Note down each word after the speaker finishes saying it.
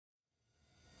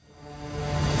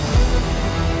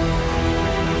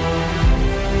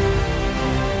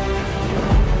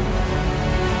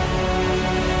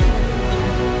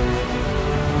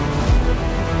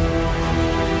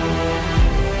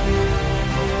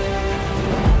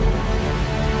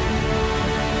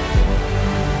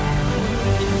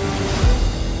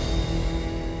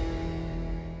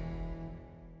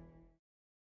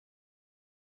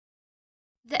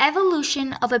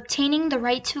resolution of obtaining the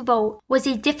right to vote was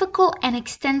a difficult and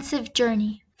extensive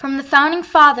journey, from the founding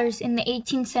fathers in the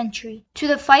 18th century to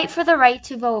the fight for the right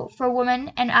to vote for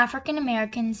women and African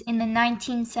Americans in the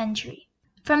 19th century.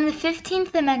 From the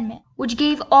 15th Amendment, which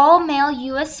gave all male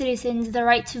U.S. citizens the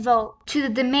right to vote, to the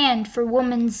demand for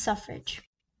women's suffrage.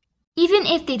 Even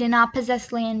if they did not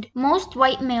possess land, most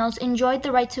white males enjoyed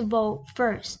the right to vote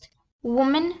first.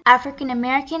 Women, African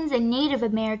Americans, and Native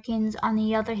Americans, on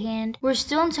the other hand, were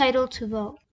still entitled to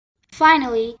vote.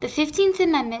 Finally, the 15th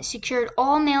Amendment secured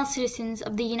all male citizens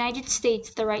of the United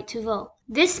States the right to vote.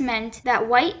 This meant that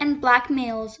white and black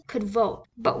males could vote,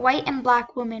 but white and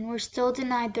black women were still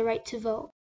denied the right to vote.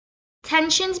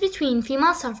 Tensions between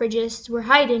female suffragists were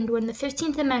heightened when the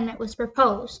 15th Amendment was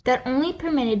proposed, that only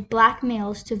permitted black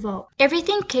males to vote.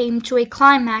 Everything came to a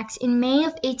climax in May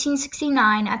of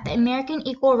 1869 at the American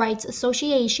Equal Rights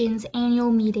Association's annual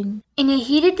meeting. In a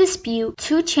heated dispute,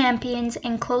 two champions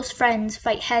and close friends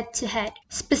fight head to head.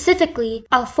 Specifically,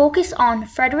 I'll focus on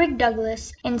Frederick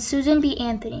Douglass and Susan B.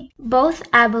 Anthony, both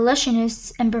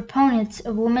abolitionists and proponents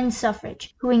of women's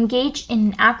suffrage, who engaged in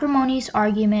an acrimonious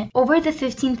argument over the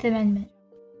 15th Amendment.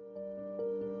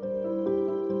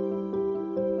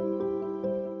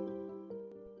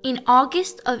 In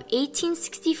August of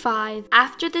 1865,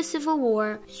 after the Civil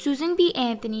War, Susan B.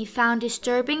 Anthony found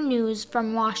disturbing news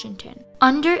from Washington.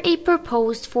 Under a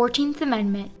proposed 14th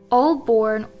Amendment, all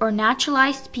born or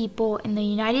naturalized people in the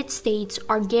United States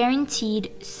are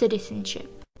guaranteed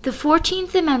citizenship. The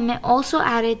 14th Amendment also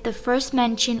added the first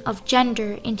mention of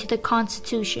gender into the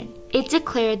Constitution. It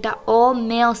declared that all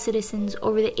male citizens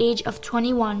over the age of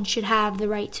 21 should have the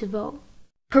right to vote.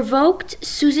 Provoked,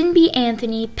 Susan B.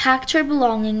 Anthony packed her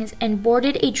belongings and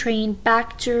boarded a train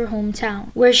back to her hometown,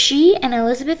 where she and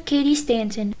Elizabeth Cady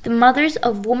Stanton, the mothers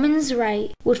of women's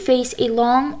right, would face a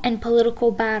long and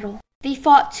political battle. They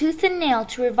fought tooth and nail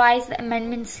to revise the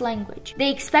amendment's language. They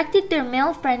expected their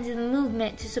male friends in the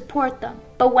movement to support them,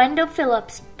 but Wendell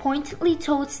Phillips pointedly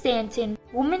told Stanton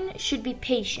women should be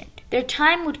patient. Their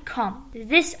time would come.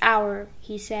 This hour,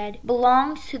 he said,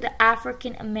 belongs to the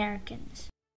African Americans.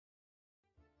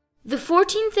 The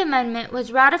 14th Amendment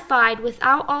was ratified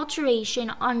without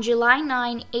alteration on July 9,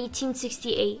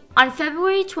 1868. On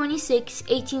February 26,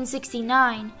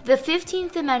 1869, the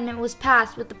 15th Amendment was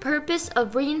passed with the purpose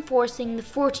of reinforcing the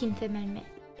 14th Amendment.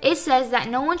 It says that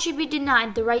no one should be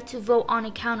denied the right to vote on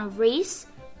account of race,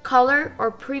 color, or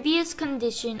previous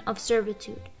condition of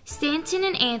servitude. Stanton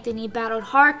and Anthony battled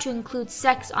hard to include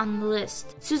sex on the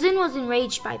list. Susan was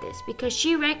enraged by this because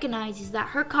she recognizes that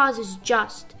her cause is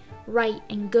just, right,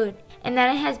 and good, and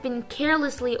that it has been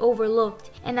carelessly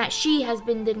overlooked, and that she has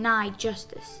been denied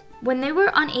justice. When they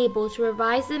were unable to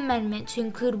revise the amendment to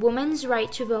include women's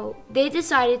right to vote, they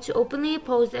decided to openly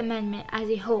oppose the amendment as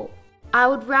a whole. I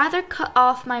would rather cut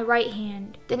off my right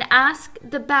hand than ask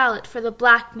the ballot for the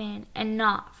black man and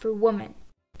not for woman.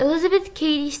 Elizabeth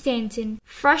Cady Stanton,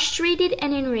 frustrated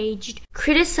and enraged,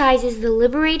 criticizes the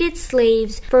liberated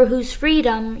slaves for whose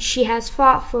freedom she has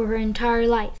fought for her entire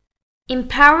life.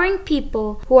 Empowering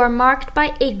people who are marked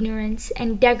by ignorance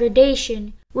and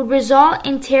degradation would result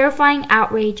in terrifying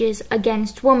outrages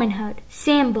against womanhood.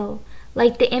 Sambo,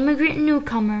 like the immigrant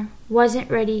newcomer,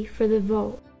 wasn't ready for the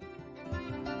vote.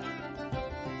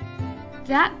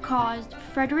 That caused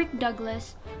Frederick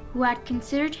Douglass, who had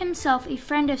considered himself a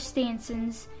friend of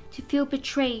Stanton's, to feel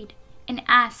betrayed and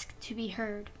ask to be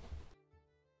heard.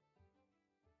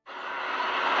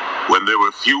 When there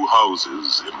were few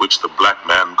houses in which the black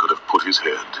man could have put his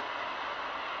head,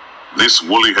 this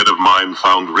woolly head of mine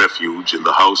found refuge in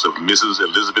the house of Mrs.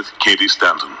 Elizabeth Cady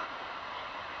Stanton.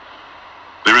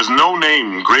 There is no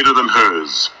name greater than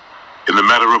hers in the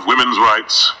matter of women's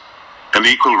rights and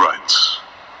equal rights.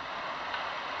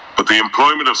 But the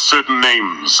employment of certain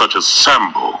names, such as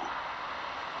Sambo,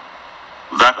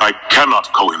 that I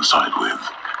cannot coincide with.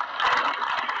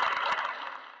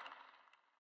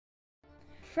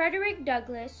 Frederick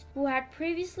Douglass, who had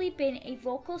previously been a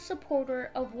vocal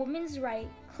supporter of women's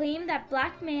rights, claimed that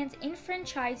black man's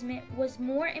enfranchisement was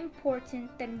more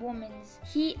important than women's.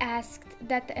 He asked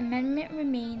that the amendment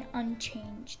remain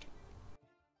unchanged.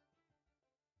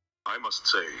 I must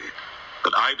say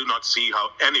that I do not see how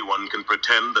anyone can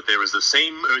pretend that there is the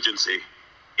same urgency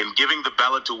in giving the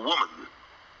ballot to woman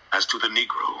as to the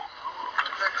Negro.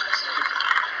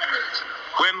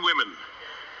 When women,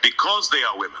 because they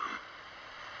are women,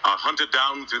 are hunted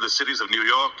down through the cities of New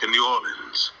York and New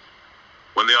Orleans,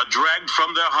 when they are dragged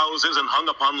from their houses and hung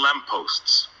upon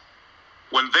lampposts,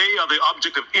 when they are the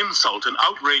object of insult and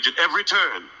outrage at every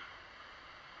turn,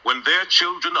 when their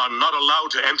children are not allowed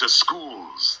to enter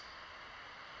schools,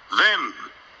 then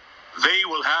They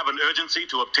will have an urgency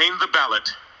to obtain the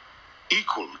ballot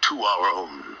equal to our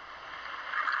own.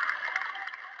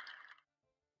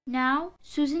 Now,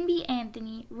 Susan B.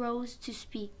 Anthony rose to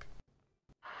speak.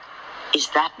 Is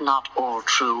that not all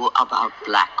true about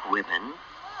black women?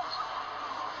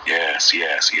 Yes.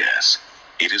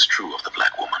 It is true of the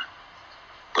black woman.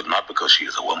 But not because she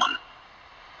is a woman,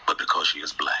 but because she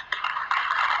is black.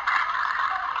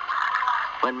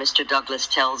 When Mr. Douglas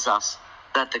tells us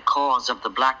that the cause of the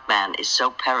black man is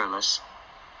so perilous,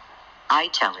 I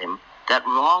tell him that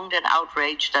wronged and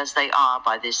outraged as they are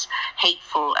by this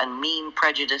hateful and mean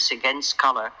prejudice against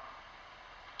color,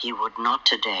 he would not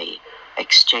today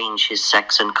exchange his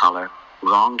sex and color,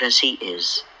 wronged as he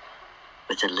is,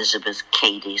 with Elizabeth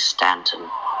Cady Stanton.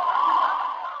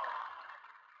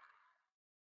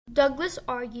 Douglas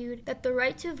argued that the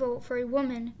right to vote for a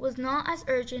woman was not as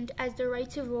urgent as the right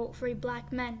to vote for a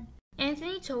black man.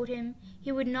 Anthony told him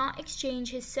he would not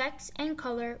exchange his sex and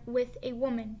color with a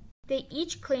woman. They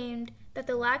each claimed that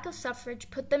the lack of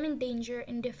suffrage put them in danger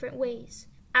in different ways.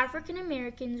 African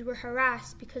Americans were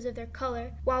harassed because of their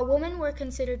color, while women were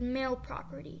considered male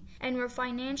property and were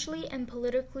financially and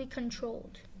politically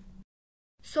controlled.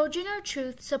 Sojourner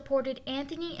Truth supported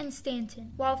Anthony and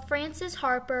Stanton, while Frances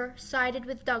Harper sided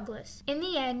with Douglas. In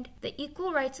the end, the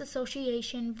Equal Rights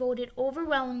Association voted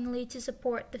overwhelmingly to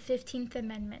support the 15th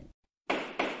Amendment.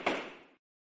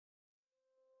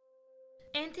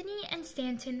 Anthony and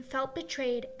Stanton felt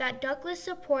betrayed that Douglas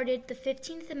supported the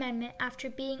 15th Amendment after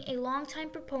being a longtime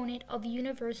proponent of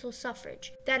universal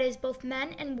suffrage, that is, both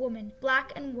men and women,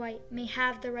 black and white, may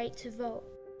have the right to vote.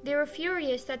 They were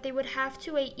furious that they would have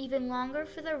to wait even longer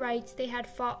for the rights they had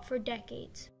fought for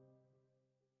decades.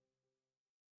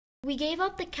 We gave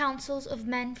up the counsels of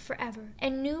men forever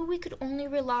and knew we could only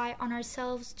rely on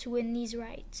ourselves to win these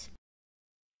rights.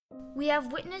 We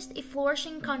have witnessed a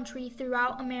flourishing country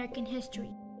throughout American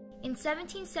history. In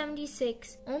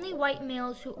 1776, only white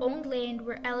males who owned land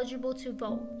were eligible to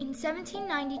vote. In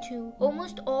 1792,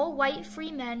 almost all white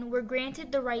free men were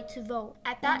granted the right to vote.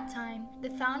 At that time, the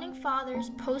Founding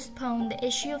Fathers postponed the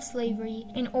issue of slavery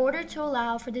in order to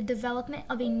allow for the development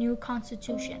of a new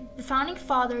constitution. The Founding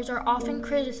Fathers are often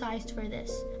criticized for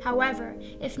this. However,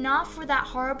 if not for that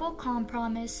horrible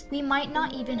compromise, we might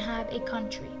not even have a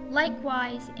country.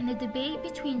 Likewise, in the debate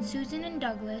between Susan and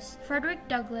Douglas, Frederick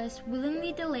Douglass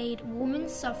willingly delayed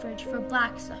women's suffrage for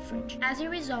black suffrage. As a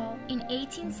result, in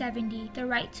 1870, the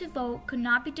right to vote could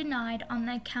not be denied on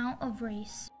the account of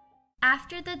race.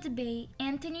 After the debate,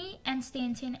 Anthony and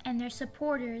Stanton and their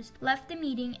supporters left the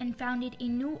meeting and founded a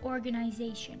new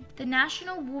organization, the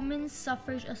National Women's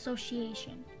Suffrage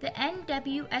Association. The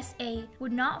NWSA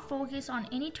would not focus on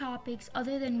any topics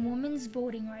other than women's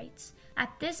voting rights.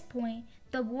 At this point,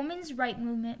 the women's right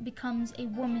movement becomes a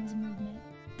women's movement.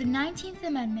 The 19th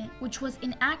Amendment, which was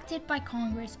enacted by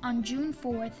Congress on June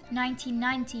 4,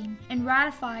 1919, and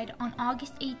ratified on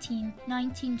August 18,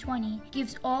 1920,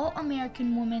 gives all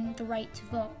American women the right to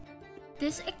vote.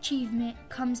 This achievement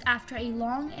comes after a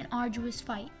long and arduous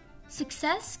fight.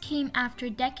 Success came after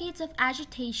decades of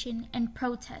agitation and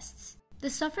protests. The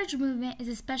suffrage movement is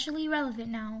especially relevant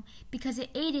now because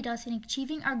it aided us in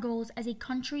achieving our goals as a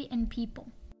country and people.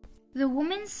 The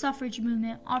women's suffrage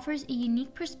movement offers a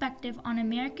unique perspective on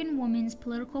American women's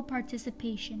political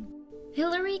participation.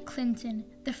 Hillary Clinton,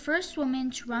 the first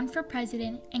woman to run for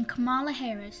president, and Kamala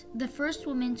Harris, the first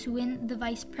woman to win the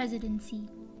vice presidency.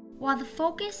 While the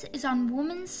focus is on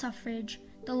women's suffrage,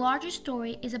 the larger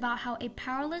story is about how a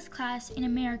powerless class in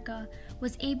America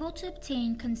was able to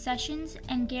obtain concessions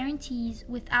and guarantees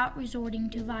without resorting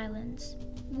to violence.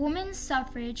 Women's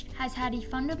suffrage has had a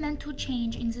fundamental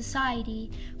change in society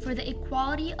for the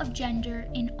equality of gender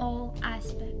in all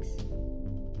aspects.